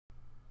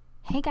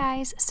Hey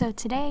guys, so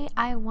today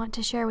I want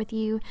to share with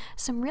you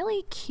some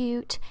really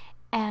cute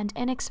and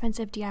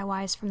inexpensive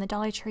DIYs from the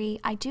Dollar Tree.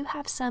 I do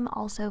have some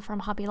also from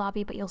Hobby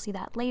Lobby, but you'll see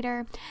that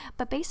later.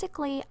 But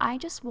basically, I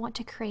just want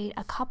to create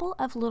a couple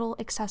of little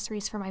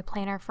accessories for my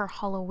planner for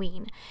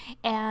Halloween.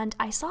 And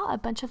I saw a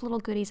bunch of little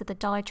goodies at the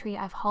Dollar Tree.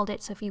 I've hauled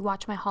it, so if you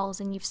watch my hauls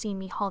and you've seen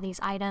me haul these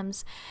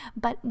items.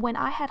 But when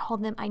I had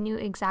hauled them, I knew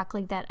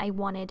exactly that I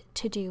wanted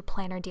to do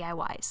planner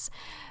DIYs.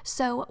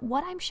 So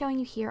what I'm showing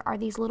you here are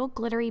these little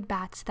glittery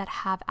bats that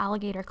have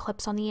alligator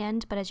clips on the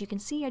end, but as you can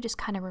see, I just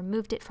kind of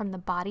removed it from the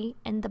body,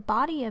 and the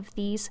body of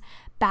these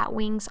bat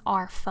wings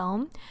are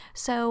foam,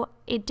 so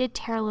it did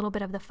tear a little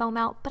bit of the foam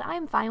out, but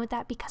I'm fine with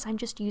that because I'm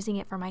just using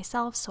it for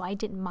myself, so I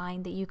didn't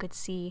mind that you could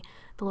see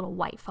the little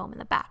white foam in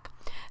the back.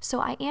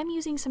 So I am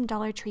using some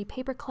Dollar Tree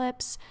paper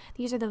clips.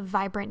 These are the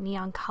vibrant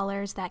neon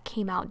colors that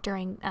came out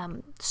during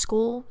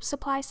school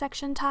supply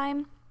section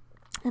time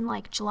in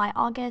like July,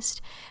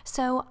 August.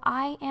 So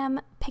I am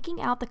picking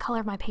out the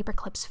color of my paper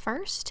clips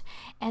first,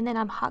 and then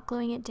I'm hot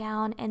gluing it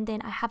down, and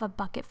then I have a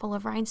bucket full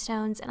of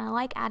rhinestones, and I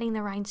like adding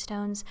the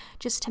rhinestones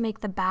just to make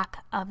the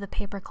back of the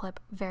paper clip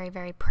very,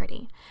 very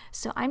pretty.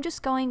 So I'm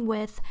just going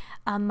with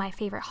my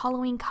favorite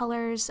Halloween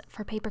colors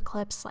for paper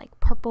clips, like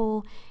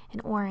purple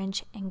and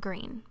orange and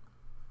green.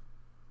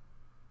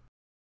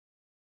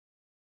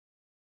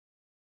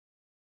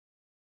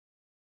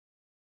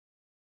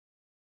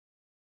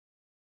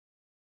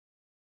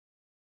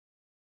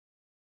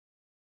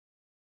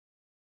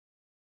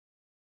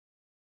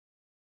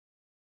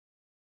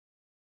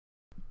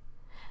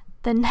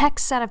 The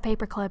next set of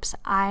paper clips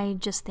I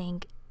just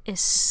think is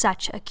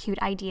such a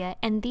cute idea,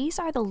 and these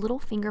are the little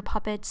finger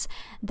puppets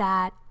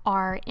that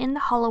are in the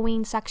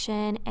Halloween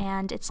section,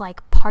 and it's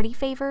like party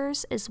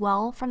favors as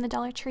well from the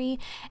Dollar Tree,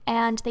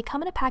 and they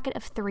come in a packet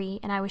of 3,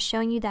 and I was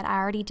showing you that I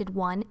already did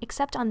 1,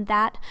 except on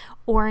that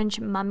orange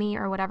mummy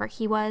or whatever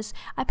he was,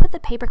 I put the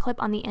paper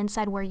clip on the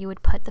inside where you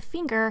would put the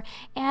finger,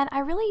 and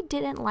I really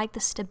didn't like the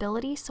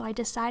stability, so I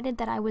decided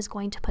that I was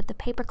going to put the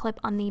paper clip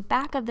on the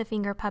back of the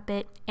finger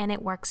puppet, and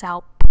it works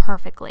out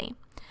perfectly.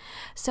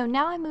 So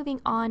now I'm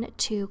moving on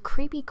to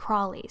creepy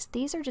crawlies.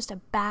 These are just a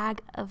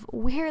bag of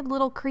weird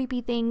little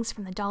creepy things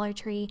from the Dollar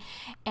Tree,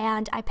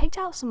 and I picked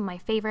out some of my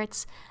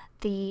favorites.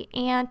 The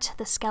ant,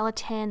 the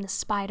skeleton, the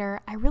spider.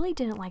 I really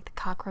didn't like the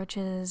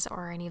cockroaches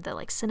or any of the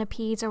like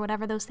centipedes or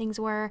whatever those things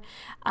were,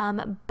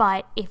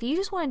 but if you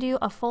just want to do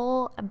a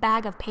full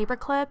bag of paper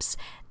clips,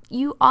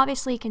 you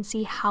obviously can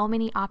see how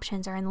many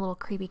options are in the little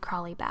creepy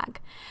crawly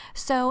bag.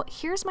 So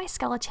here's my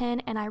skeleton,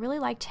 and I really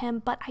liked him,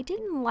 but I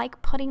didn't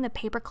like putting the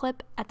paper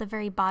clip at the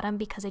very bottom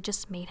because it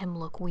just made him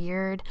look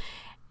weird.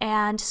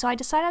 And so I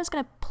decided I was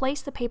going to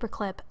place the paper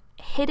clip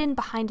hidden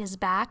behind his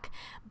back,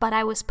 but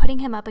I was putting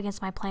him up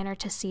against my planner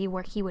to see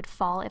where he would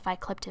fall if I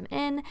clipped him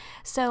in.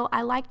 So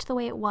I liked the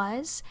way it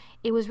was.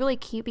 It was really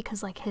cute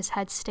because like his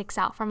head sticks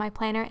out from my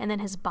planner, and then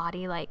his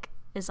body like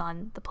is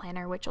on the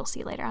planner, which you'll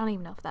see later. I don't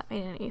even know if that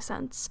made any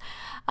sense.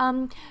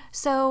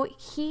 So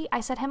I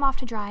set him off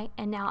to dry,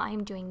 and now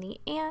I'm doing the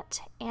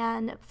ant,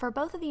 and for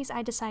both of these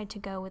I decided to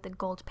go with a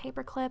gold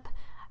paper clip.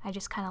 I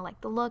just kind of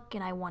like the look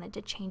and I wanted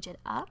to change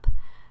it up,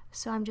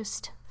 so I'm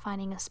just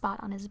finding a spot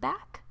on his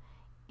back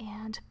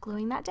and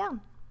gluing that down.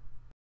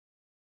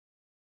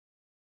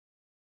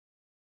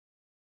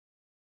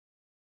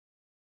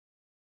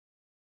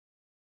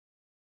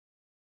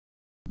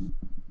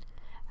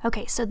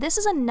 Okay, so this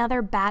is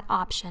another bat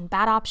option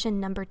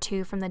number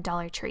 2 from the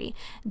Dollar Tree.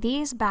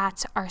 These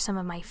bats are some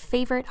of my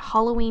favorite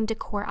Halloween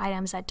decor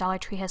items that Dollar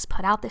Tree has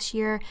put out this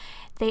year.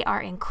 They are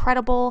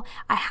incredible.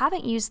 I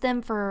haven't used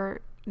them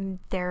for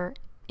their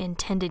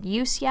intended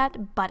use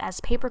yet, but as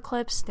paper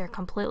clips, they're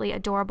completely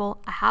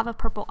adorable. I have a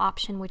purple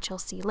option, which you'll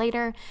see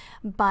later,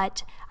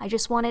 but I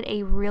just wanted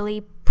a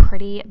really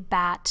pretty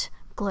bat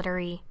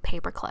glittery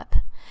paper clip.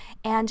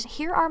 And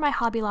here are my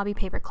Hobby Lobby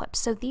paper clips.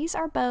 So these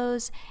are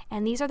bows,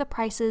 and these are the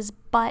prices,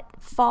 but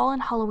fall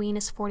and Halloween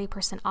is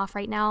 40% off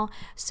right now,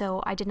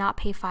 so I did not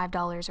pay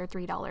 $5 or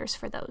 $3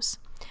 for those.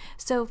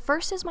 So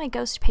first is my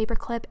ghost paper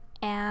clip,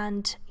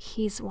 and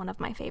he's one of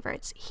my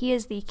favorites. He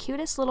is the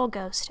cutest little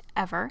ghost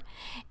ever,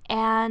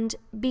 and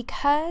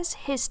because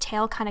his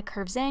tail kind of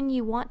curves in,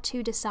 you want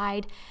to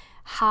decide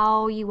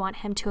how you want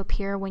him to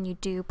appear when you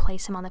do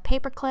place him on the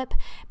paper clip,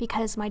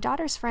 because my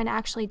daughter's friend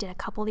actually did a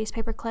couple of these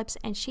paper clips,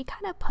 and she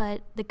kind of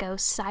put the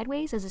ghost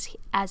sideways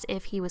as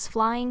if he was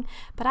flying,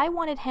 but I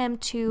wanted him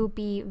to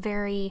be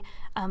very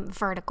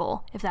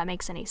vertical, if that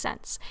makes any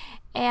sense.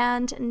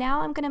 And now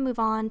I'm going to move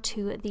on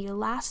to the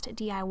last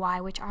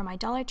DIY, which are my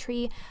Dollar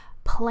Tree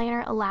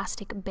planner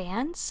elastic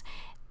bands.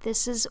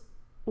 This is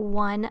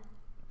one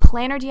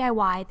planner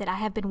DIY that I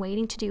have been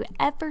waiting to do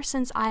ever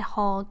since I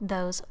hauled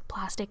those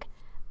plastic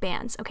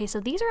bands. Okay,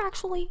 so these are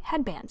actually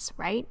headbands,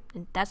 right?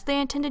 And that's the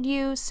intended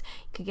use.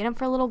 You could get them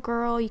for a little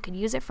girl, you could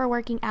use it for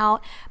working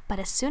out, but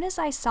as soon as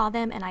I saw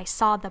them and I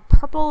saw the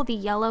purple, the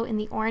yellow, and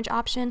the orange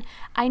option,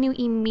 I knew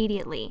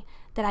immediately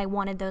that I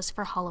wanted those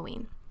for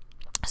Halloween.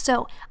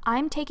 So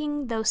I'm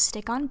taking those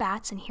stick-on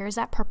bats, and here's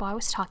that purple I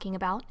was talking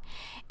about,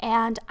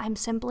 and I'm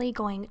simply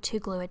going to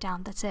glue it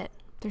down. That's it.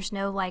 There's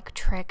no like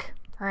trick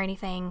or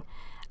anything.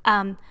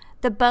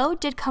 The bow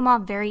did come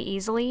off very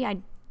easily. I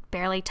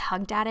barely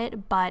tugged at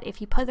it, but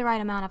if you put the right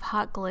amount of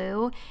hot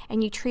glue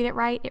and you treat it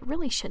right, it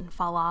really shouldn't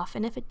fall off.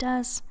 And if it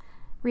does,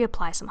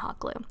 reapply some hot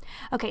glue.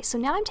 Okay, so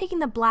now I'm taking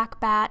the black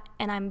bat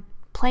and I'm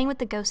playing with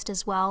the ghost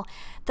as well.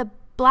 The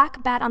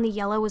black bat on the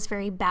yellow was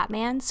very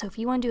Batman, so if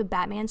you want to do a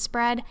Batman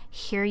spread,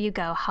 here you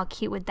go. How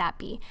cute would that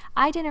be?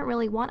 I didn't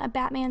really want a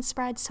Batman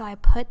spread, so I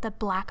put the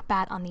black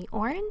bat on the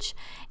orange,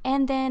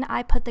 and then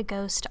I put the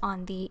ghost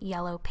on the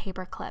yellow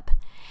paperclip.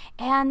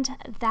 And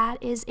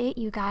that is it,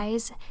 you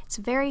guys. It's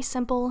very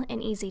simple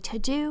and easy to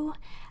do.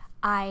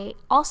 I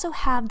also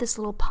have this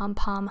little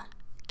pom-pom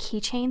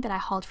keychain that I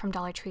hauled from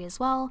Dollar Tree as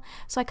well,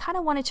 so I kind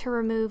of wanted to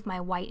remove my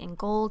white and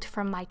gold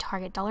from my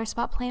Target Dollar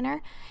Spot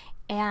planner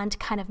and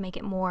kind of make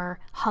it more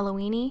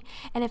Halloween-y.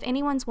 And if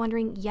anyone's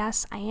wondering,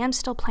 yes, I am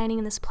still planning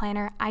in this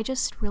planner. I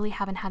just really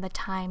haven't had the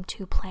time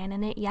to plan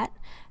in it yet.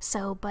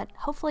 So, but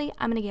hopefully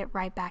I'm gonna get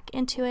right back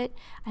into it.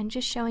 I'm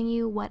just showing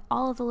you what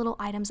all of the little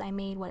items I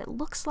made, what it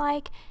looks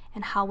like,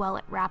 and how well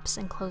it wraps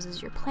and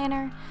closes your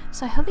planner.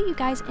 So I hope that you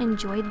guys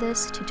enjoyed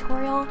this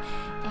tutorial,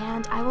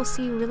 and I will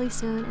see you really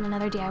soon in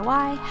another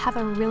DIY. Have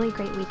a really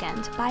great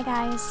weekend. Bye,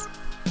 guys.